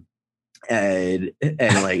bathroom. And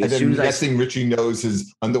like, as soon as guessing Richie knows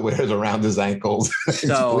his underwear is around his ankles.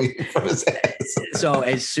 So, from his ass. So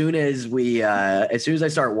as soon as I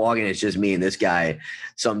start walking, it's just me and this guy,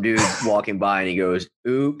 some dude walking by, and he goes,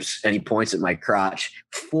 oops. And he points at my crotch,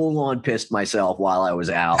 full on pissed myself while I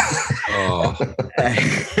was out. Oh.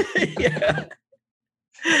 Yeah.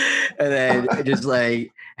 And then just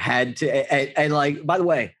like had to, and like, by the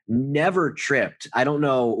way, never tripped. I don't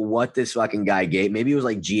know what this fucking guy gave. Maybe it was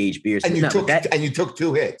like GHB or something. And you took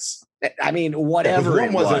 2 hits. I mean, whatever.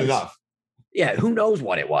 One wasn't enough. Yeah, who knows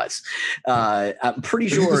what it was? I'm pretty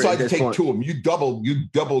sure. You decided to take 2 of them. You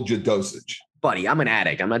doubled your dosage. Buddy, I'm an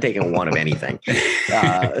addict. I'm not taking one of anything.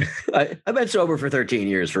 I've been sober for 13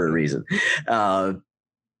 years for a reason.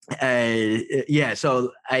 Yeah,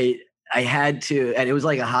 so I had to, and it was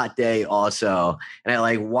like a hot day also, and I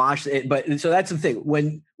like washed it. But so that's the thing.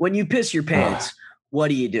 When you piss your pants, what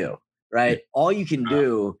do you do? Right? All you can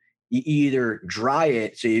do, you either dry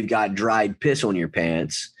it so you've got dried piss on your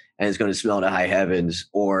pants and it's going to smell to high heavens,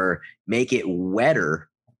 or make it wetter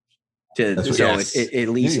at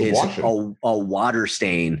least it's a water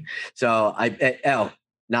stain. So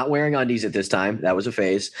not wearing undies at this time. That was a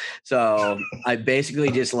phase. So I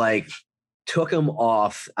basically just like took them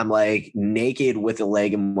off. I'm like naked with a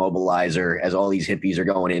leg immobilizer as all these hippies are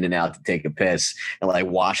going in and out to take a piss, and like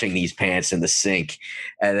washing these pants in the sink,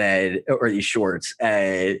 and then, or these shorts,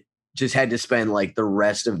 and just had to spend like the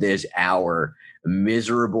rest of this hour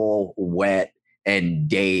miserable, wet, and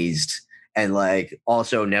dazed, and like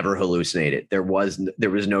also never hallucinated. There was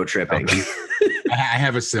no tripping. I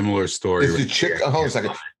have a similar story. Is the chick? Hold on a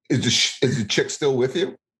second. Is the chick still with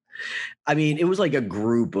you? I mean, it was like a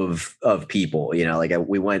group of people, like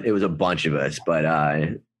we went, it was a bunch of us, but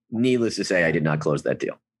needless to say, I did not close that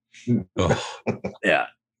deal. Oh. Yeah.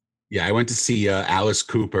 Yeah. I went to see Alice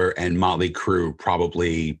Cooper and Motley Crue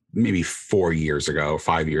probably maybe 5 years ago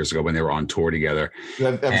when they were on tour together.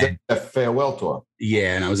 That was a farewell tour.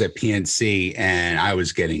 Yeah. And I was at PNC and I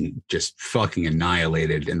was getting just fucking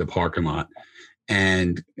annihilated in the parking lot.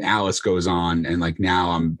 And Alice goes on, and like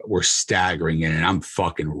now we're staggering in, and I'm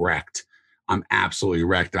fucking wrecked. I'm absolutely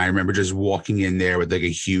wrecked. And I remember just walking in there with like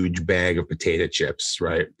a huge bag of potato chips,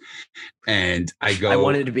 right? And I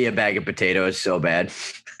wanted to be a bag of potatoes so bad.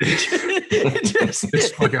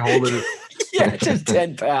 just fucking holding it. Yeah, just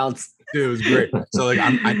 10 pounds. Dude, it was great. So like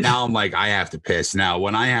I'm like, I have to piss. Now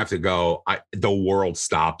when I have to go, the world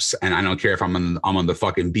stops, and I don't care if I'm on the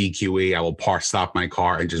fucking BQE. I will stop my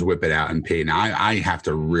car and just whip it out and pee. Now I have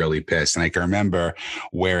to really piss. And I can remember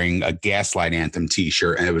wearing a Gaslight Anthem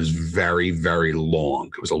t-shirt, and it was very, very long.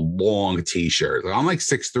 It was a long t-shirt. I'm like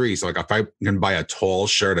 6'3", so like if I can buy a tall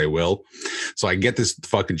shirt, I will. So I get this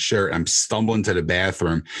fucking shirt. I'm stumbling to the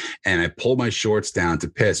bathroom, and I pull my shorts down to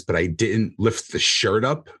piss, but I didn't lift the shirt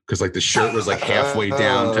up because like the shirt was like halfway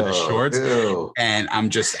down to the shorts. Ew. And I'm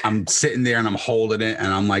sitting there and I'm holding it, and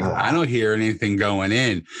I'm like, I don't hear anything going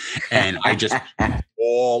in. And I just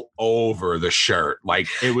all over the shirt. Like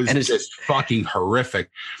it was just fucking horrific.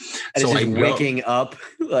 And so it's just waking up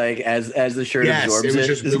like as the shirt absorbs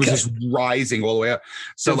it was just rising all the way up.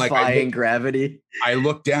 So defying gravity. I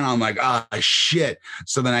look down, I'm like, shit.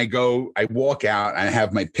 So then I walk out, and I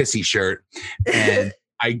have my pissy shirt, and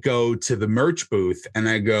I go to the merch booth and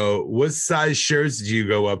I go, what size shirts did you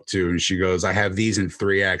go up to? And she goes, I have these in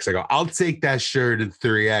 3X. I go, I'll take that shirt in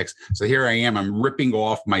 3X. So here I am. I'm ripping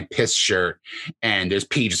off my piss shirt and there's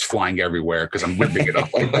pee just flying everywhere because I'm ripping it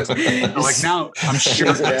up like this. So like now I'm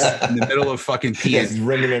shirtless in the middle of fucking PNC. Yes,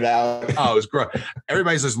 wringing it out. Oh, it was gross.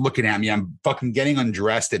 Everybody's just looking at me. I'm fucking getting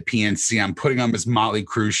undressed at PNC. I'm putting on this Motley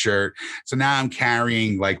Crue shirt. So now I'm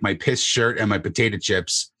carrying like my piss shirt and my potato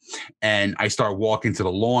chips. And I start walking to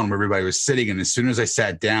the lawn where everybody was sitting. And as soon as I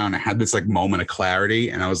sat down, I had this like moment of clarity.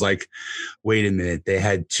 And I was like, wait a minute. They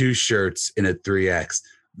had 2 shirts in a 3X.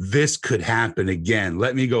 This could happen again.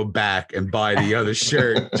 Let me go back and buy the other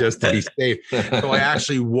shirt just to be safe. So I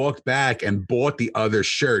actually walked back and bought the other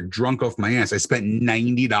shirt, drunk off my ass. I spent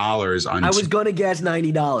 $90 on. I was going to guess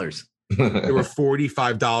 $90. They were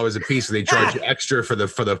 $45 a piece. So they charge you extra for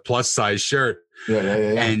the plus size shirt. Yeah.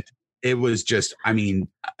 And it was just, I mean,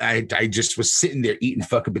 I just was sitting there eating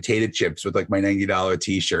fucking potato chips with like my $90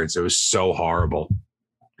 t-shirts. It was so horrible.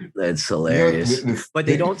 That's hilarious. But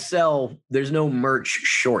they don't sell, there's no merch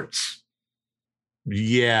shorts.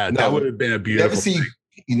 Yeah, that would have been a beautiful thing.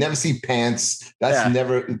 You never see pants. That's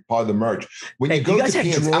never part of the merch. When you go you guys to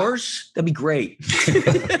have drawers, that'd be great.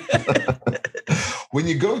 When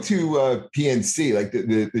you go to PNC, like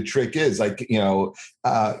the trick is like, you know,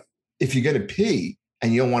 if you're going to pee,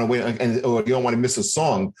 and you don't want to wait, or you don't want to miss a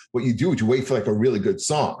song, what you do is you wait for like a really good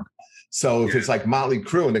song. So if it's like Motley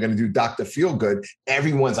Crue and they're going to do Dr. Feelgood,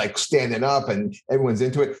 everyone's like standing up and everyone's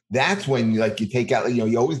into it. That's when you take out, you know,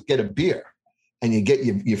 you always get a beer and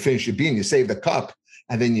you finish your beer and you save the cup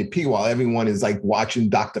and then you pee while everyone is like watching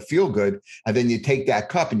Dr. Feelgood. And then you take that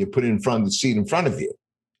cup and you put it in front of the seat in front of you.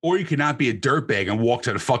 Or you could not be a dirtbag and walk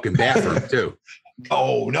to the fucking bathroom too.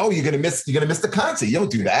 Oh no, you're going to miss the concert. You don't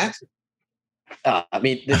do that. I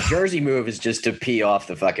mean, the Jersey move is just to pee off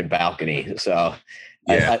the fucking balcony. So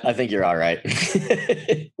yeah. I think you're all right.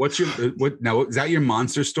 What now? Is that your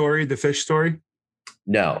monster story? The fish story?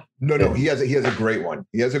 No. He has a great one.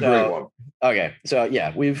 He has a great one. Okay. So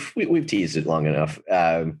yeah, we've teased it long enough.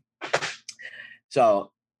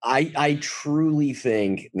 So I truly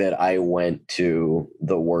think that I went to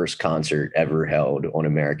the worst concert ever held on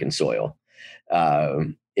American soil.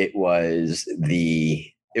 I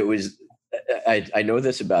know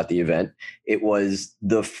this about the event. It was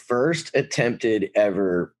the first attempted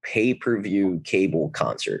ever pay-per-view cable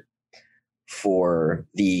concert for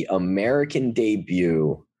the American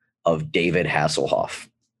debut of David Hasselhoff.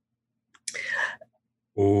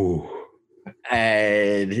 Ooh.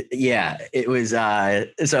 And yeah, it was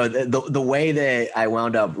so the way that I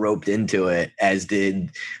wound up roped into it, as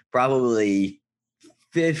did probably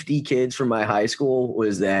 50 kids from my high school,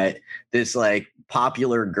 was that this like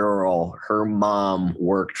popular girl, her mom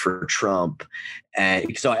worked for Trump.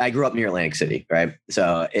 And so I grew up near Atlantic City, right?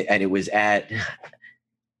 So, it was I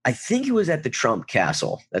think it was at the Trump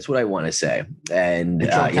Castle. That's what I want to say. And the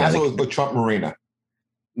Trump Castle was the Trump Marina.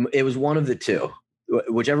 It was one of the two,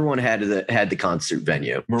 whichever one had the concert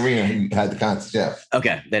venue. Marina had the concert, yeah.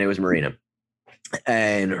 Okay, then it was Marina.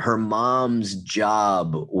 And her mom's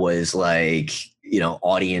job was like, you know,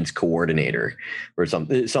 audience coordinator or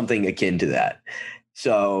something akin to that.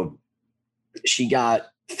 So she got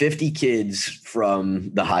 50 kids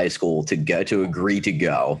from the high school to agree to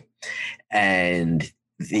go. And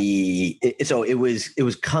it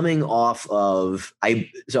was coming off of it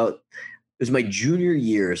was my junior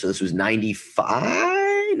year. So this was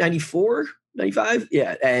 95, 94, 95.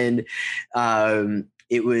 Yeah. And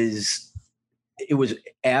it was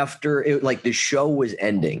after like the show was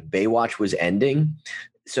ending, Baywatch was ending.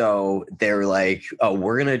 So they're like, oh,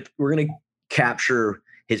 we're going to capture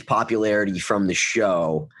his popularity from the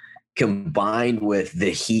show combined with the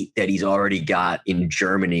heat that he's already got in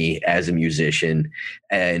Germany as a musician,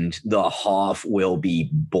 and the Hoff will be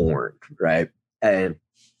born. Right. And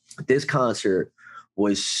this concert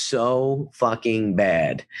was so fucking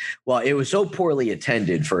bad. Well, it was so poorly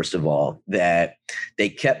attended, first of all, that they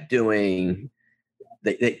kept doing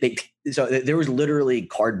so there was literally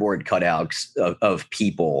cardboard cutouts of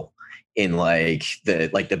people in like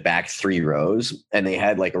the back 3 rows, and they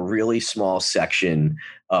had like a really small section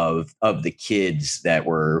of the kids that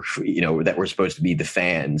were supposed to be the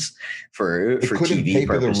fans for TV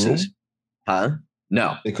purposes. Huh?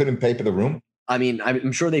 No, they couldn't paper the room. I mean,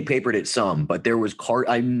 I'm sure they papered it some, but there was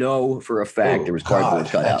I know for a fact there was cardboard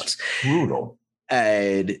cutouts. Brutal.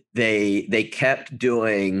 And they kept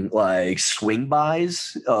doing like swing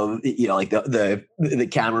bys of, you know, like the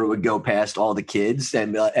camera would go past all the kids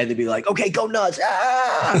and they'd be like, okay, go nuts.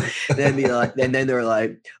 And then they're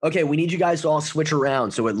like, okay, we need you guys to all switch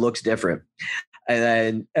around so it looks different.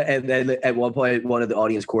 And then at one point, one of the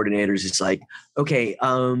audience coordinators is like, okay,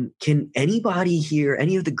 can anybody here,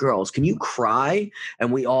 any of the girls, can you cry?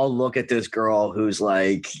 And we all look at this girl who's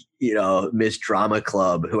like, Miss Drama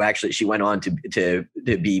Club, who actually, she went on to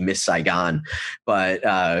be Miss Saigon, but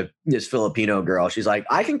this Filipino girl, she's like,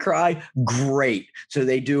 I can cry. Great. So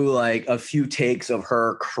they do like a few takes of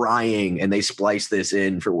her crying and they splice this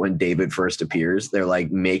in for when David first appears. They're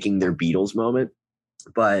like making their Beatles moment.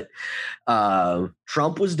 But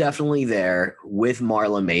Trump was definitely there with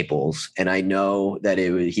Marla Maples. And I know that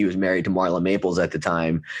he was married to Marla Maples at the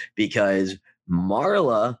time because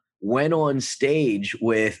Marla went on stage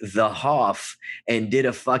with the Hoff and did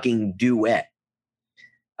a fucking duet.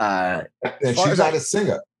 And she's not a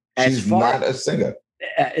singer. She's not a singer.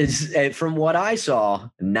 From what I saw,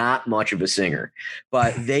 not much of a singer,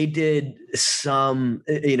 but they did some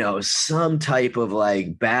type of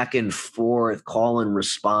like back and forth call and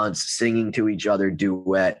response, singing to each other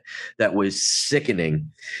duet that was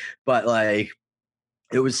sickening. But like,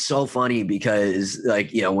 it was so funny because like,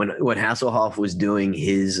 when Hasselhoff was doing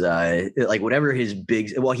his like whatever his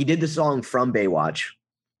big, well, he did the song from Baywatch,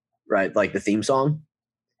 right? Like the theme song.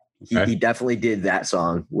 He definitely did that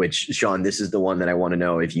song, which, Sean, this is the one that I want to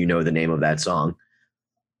know if you know the name of that song.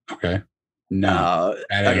 Okay. No.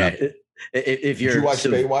 Okay. If you're, did you watch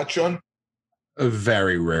Baywatch, Sean?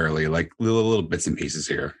 Very rarely, like little bits and pieces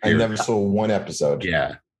here. I never saw one episode.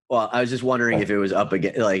 Yeah. Well, I was just wondering if it was up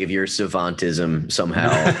against, like, if your savantism somehow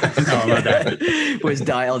was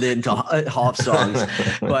dialed into Hoff songs,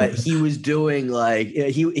 but he was doing like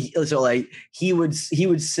he would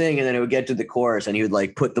sing and then it would get to the chorus and he would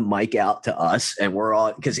like put the mic out to us and we're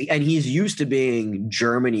all and he's used to being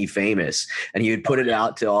Germany famous and he would put it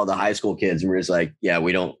out to all the high school kids and we're just like, yeah,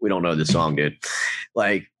 we don't know this song, dude.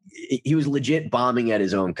 Like he was legit bombing at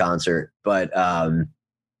his own concert, but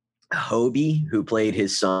Hobie, who played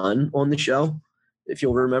his son on the show, if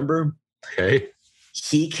you'll remember. Okay.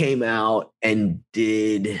 He came out and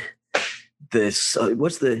did this.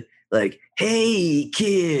 What's the like? Hey,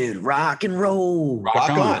 kid, rock and roll,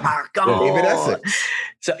 rock on. David Essex.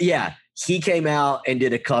 So yeah, he came out and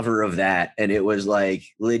did a cover of that, and it was like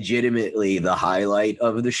legitimately the highlight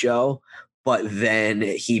of the show. But then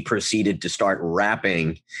he proceeded to start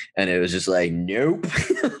rapping, and it was just like, nope.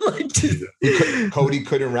 Cody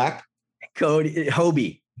couldn't rap?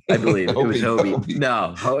 Hobie, I believe. It was Hobie.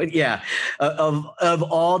 No, yeah. Of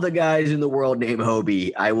all the guys in the world named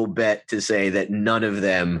Hobie, I will bet to say that none of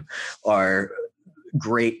them are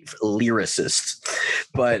great lyricists.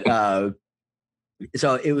 But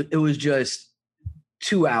so it was just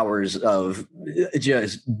 2 hours of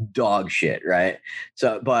just dog shit, right?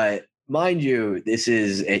 So, but mind you, this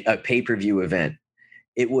is a pay-per-view event.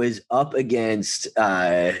 It was up against,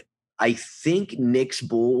 I think, Knicks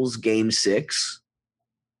Bulls Game 6.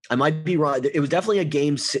 I might be wrong. It was definitely a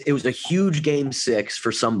game. It was a huge Game 6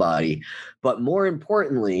 for somebody. But more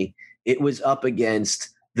importantly, it was up against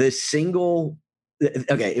the single.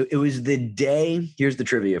 Okay, it was the day. Here's the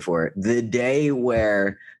trivia for it. The day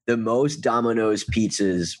where the most Domino's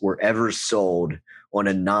pizzas were ever sold on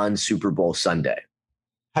a non-Super Bowl Sunday.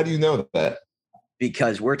 How do you know that?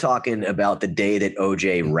 Because we're talking about the day that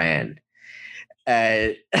OJ ran.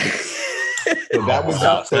 So that was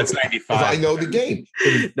that's 95. I know the game.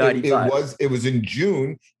 It was in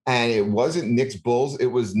June, and it wasn't Knicks Bulls. It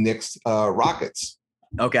was Knicks Rockets.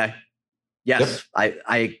 Okay. Yes, yep.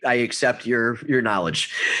 I accept your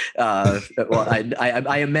knowledge. Well,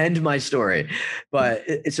 I amend my story, but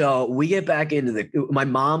so we get back into my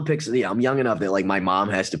mom picks. I'm young enough that like my mom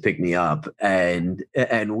has to pick me up, and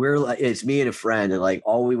we're like, it's me and a friend, and like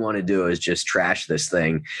all we want to do is just trash this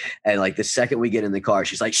thing, and like the second we get in the car,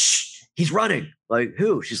 she's like, "Shh, he's running." Like,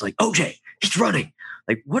 who? She's like, OJ, he's running.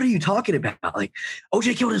 Like, what are you talking about? Like,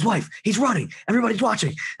 OJ killed his wife. He's running. Everybody's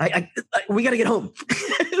watching. We got to get home.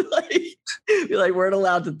 Like, weren't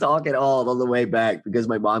allowed to talk at all on the way back because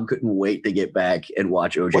my mom couldn't wait to get back and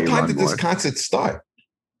watch OJ. What time did this concert start?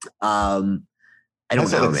 I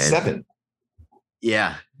don't know, like man. 7.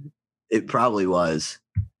 Yeah, it probably was.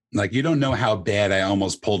 Like, you don't know how bad I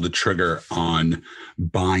almost pulled the trigger on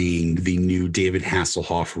buying the new David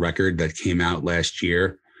Hasselhoff record that came out last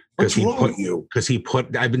year. What's wrong with you? Because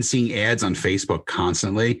I've been seeing ads on Facebook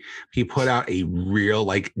constantly. He put out a real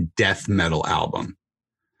like death metal album.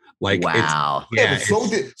 Like, wow. Yeah,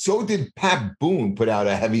 but so did Pat Boone put out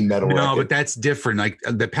a heavy metal record. No, but that's different. Like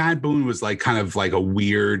the Pat Boone was like kind of like a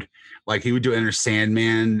weird, like he would do Enter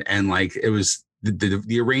Sandman, and like it was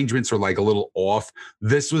the arrangements were like a little off.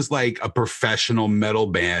 This was like a professional metal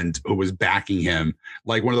band who was backing him,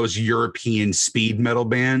 like one of those European speed metal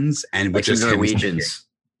bands, and like just Norwegians.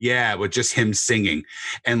 Yeah, with just him singing.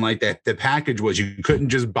 And like that, the package was you couldn't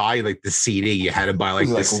just buy like the CD. You had to buy like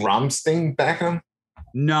Was it like Rammstein back on?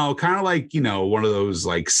 No, kind of like, one of those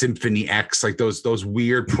like Symphony X, like those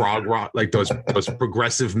weird prog rock, like those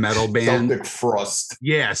progressive metal bands. Celtic Frost.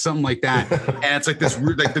 Yeah, something like that. And it's like this,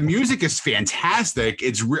 like the music is fantastic.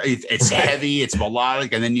 It's heavy, it's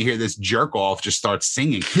melodic, and then you hear this jerk off just start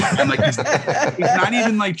singing. And like he's not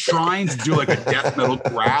even like trying to do like a death metal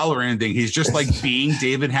growl or anything. He's just like being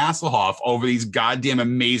David Hasselhoff over these goddamn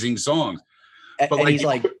amazing songs. But and he's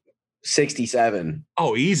like 67.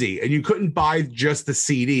 Oh, easy. And you couldn't buy just the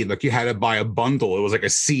CD. Like you had to buy a bundle. It was like a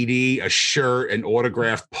CD, a shirt, an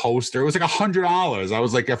autographed poster. It was like $100. I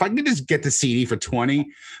was like, if I could just get the CD for 20,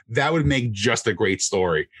 that would make just a great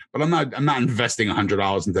story. But I'm not investing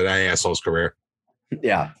 $100 into that asshole's career.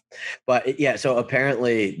 Yeah. But yeah, so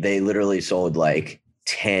apparently they literally sold like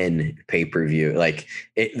 10 pay-per-view. Like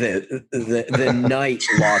the night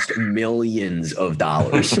lost millions of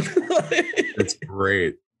dollars. That's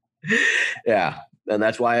great. Yeah, and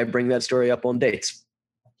that's why I bring that story up on dates.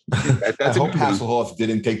 I hope Hasselhoff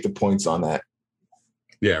didn't take the points on that.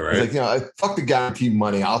 Yeah, right. He's like, fuck the guaranteed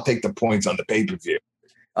money. I'll take the points on the pay-per-view.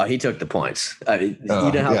 He took the points. You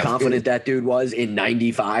know how confident that dude was in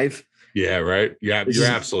 95? Yeah, right. Yeah, you're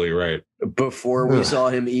absolutely right. Before we saw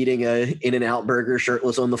him eating a In-N-Out burger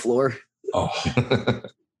shirtless on the floor. Oh.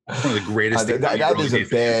 One of the greatest things. That is a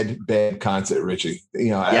bad concert, Richie.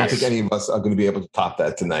 I don't think any of us are going to be able to top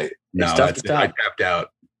that tonight. No, I tapped out.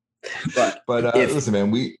 But listen,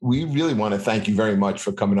 man, we really want to thank you very much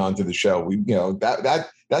for coming on to the show.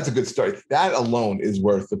 That's a good story. That alone is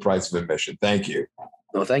worth the price of admission. Thank you.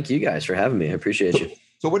 Well, thank you guys for having me. I appreciate you.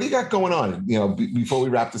 So what do you got going on? Before we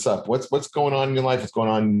wrap this up, what's going on in your life? What's going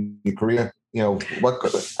on in your career? And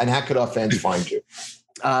how could our fans find you?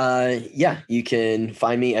 You can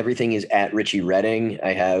find me. Everything is at Richie Redding.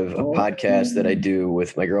 I have a podcast that I do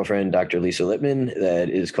with my girlfriend, Dr. Lisa Lippman,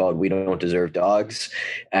 that is called We Don't Deserve Dogs.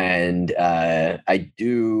 And I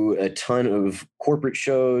do a ton of corporate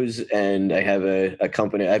shows, and I have a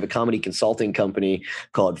company. I have a comedy consulting company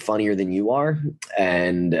called Funnier Than You Are.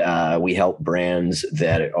 And we help brands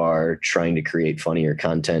that are trying to create funnier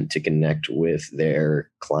content to connect with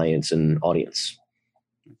their clients and audience.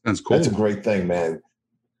 That's cool. That's a great thing, man.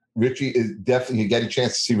 Richie is definitely, you get a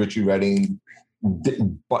chance to see Richie Redding,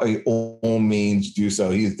 by all means do so.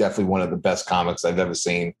 He is definitely one of the best comics I've ever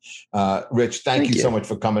seen. Rich, thank you so much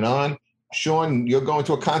for coming on. Sean, you're going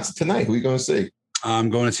to a concert tonight. Who are you going to see? I'm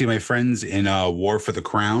going to see my friends in War for the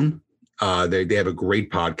Crown. They have a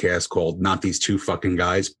great podcast called Not These Two Fucking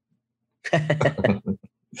Guys.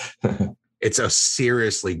 It's a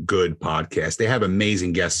seriously good podcast. They have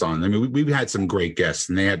amazing guests on. I mean, we've had some great guests,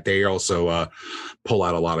 and they also pull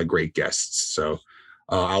out a lot of great guests. So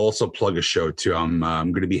I'll also plug a show too. I'm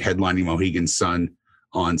going to be headlining Mohegan Sun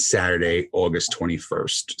on Saturday, August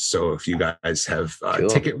 21st. So if you guys have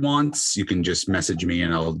ticket wants, you can just message me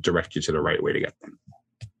and I'll direct you to the right way to get them.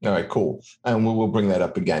 All right, cool. And we'll bring that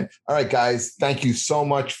up again. All right, guys, thank you so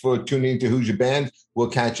much for tuning to Who's Your Band. We'll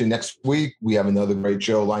catch you next week. We have another great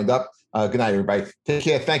show lined up. Good night, everybody. Take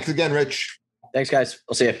care. Thanks again, Rich. Thanks, guys.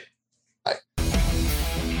 I'll see you.